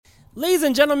Ladies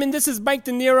and gentlemen, this is Mike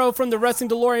De Niro from the Wrestling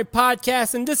DeLorean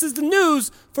podcast, and this is the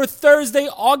news for Thursday,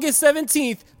 August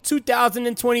 17th,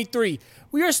 2023.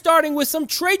 We are starting with some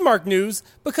trademark news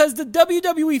because the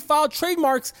WWE filed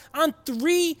trademarks on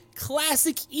 3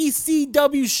 classic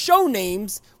ECW show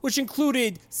names, which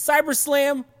included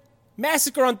CyberSlam,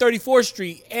 Massacre on 34th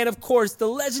Street, and of course the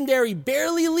legendary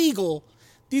Barely Legal.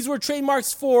 These were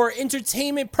trademarks for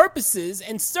entertainment purposes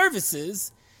and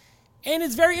services. And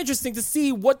it's very interesting to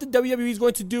see what the WWE is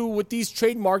going to do with these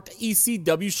trademarked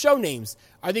ECW show names.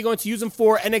 Are they going to use them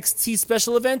for NXT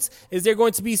special events? Is there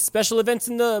going to be special events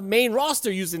in the main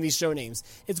roster using these show names?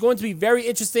 It's going to be very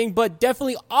interesting, but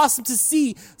definitely awesome to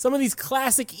see some of these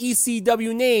classic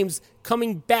ECW names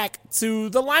coming back to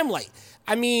the limelight.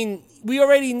 I mean, we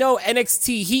already know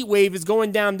NXT Heatwave is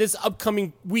going down this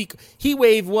upcoming week.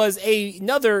 Heatwave was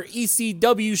another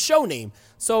ECW show name.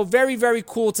 So very, very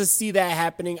cool to see that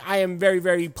happening. I am very,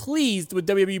 very pleased with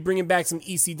WWE bringing back some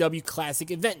ECW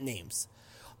classic event names.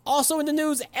 Also in the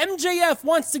news, MJF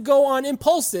wants to go on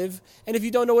Impulsive. And if you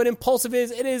don't know what Impulsive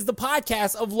is, it is the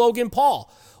podcast of Logan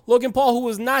Paul. Logan Paul, who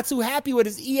was not too happy with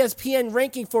his ESPN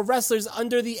ranking for wrestlers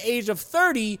under the age of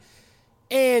 30.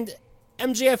 And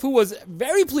MJF, who was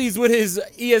very pleased with his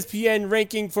ESPN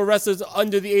ranking for wrestlers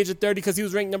under the age of 30 because he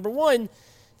was ranked number 1.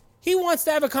 He wants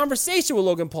to have a conversation with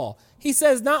Logan Paul. He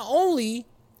says not only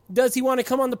does he want to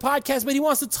come on the podcast, but he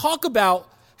wants to talk about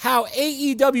how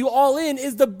AEW All In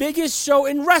is the biggest show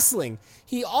in wrestling.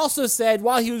 He also said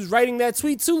while he was writing that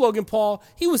tweet to Logan Paul,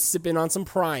 he was sipping on some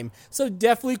Prime. So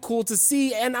definitely cool to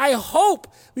see, and I hope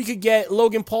we could get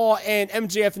Logan Paul and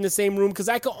MJF in the same room because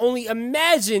I could only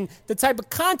imagine the type of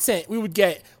content we would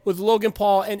get with Logan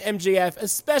Paul and MJF,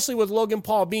 especially with Logan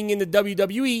Paul being in the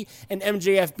WWE and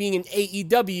MJF being in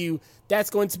AEW. That's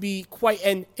going to be quite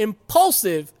an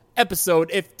impulsive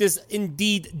episode if this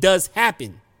indeed does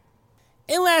happen.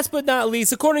 And last but not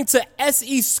least, according to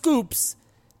SE Scoops,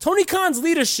 Tony Khan's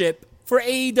leadership for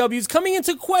AEW is coming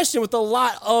into question with a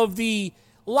lot of the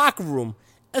locker room,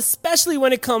 especially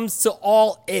when it comes to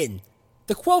All In.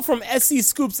 The quote from SE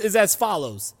Scoops is as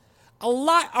follows: "A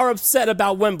lot are upset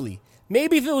about Wembley.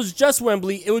 Maybe if it was just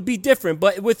Wembley, it would be different,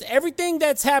 but with everything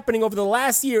that's happening over the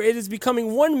last year, it is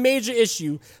becoming one major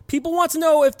issue. People want to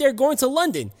know if they're going to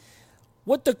London,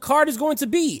 what the card is going to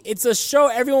be. It's a show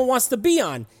everyone wants to be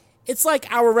on. It's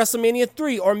like our WrestleMania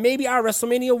 3 or maybe our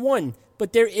WrestleMania 1,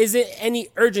 but there isn't any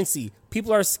urgency.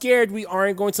 People are scared we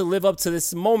aren't going to live up to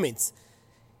this moment."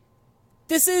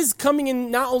 This is coming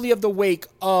in not only of the wake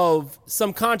of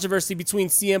some controversy between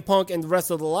CM Punk and the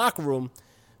rest of the locker room,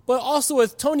 but also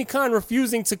with Tony Khan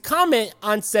refusing to comment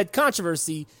on said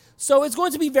controversy. So it's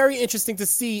going to be very interesting to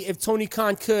see if Tony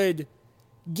Khan could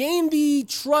gain the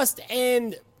trust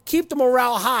and keep the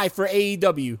morale high for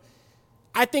AEW.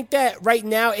 I think that right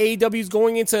now AEW is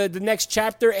going into the next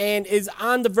chapter and is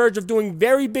on the verge of doing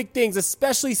very big things,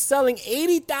 especially selling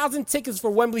 80,000 tickets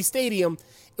for Wembley Stadium.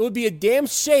 It would be a damn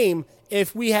shame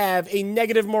if we have a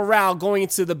negative morale going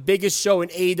into the biggest show in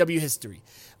AEW history.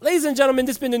 Ladies and gentlemen,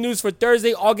 this has been the news for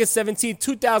Thursday, August 17th,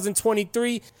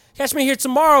 2023. Catch me here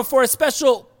tomorrow for a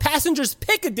special Passengers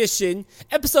Pick edition,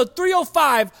 episode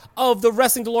 305 of the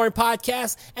Wrestling DeLorean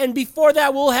podcast. And before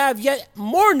that, we'll have yet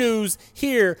more news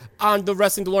here on the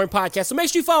Wrestling DeLorean podcast. So make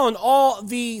sure you follow on all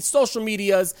the social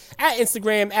medias at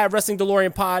Instagram at Wrestling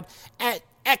DeLorean Pod, at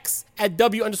X at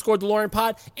W_DeLorean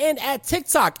Pod, and at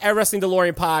TikTok at Wrestling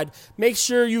DeLorean Pod. Make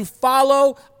sure you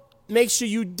follow. Make sure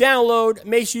you download,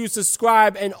 make sure you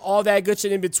subscribe, and all that good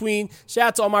shit in between. Shout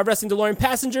out to all my Wrestling DeLorean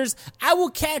passengers. I will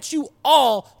catch you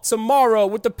all tomorrow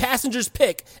with the Passengers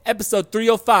Pick, episode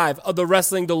 305 of the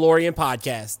Wrestling DeLorean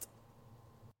podcast.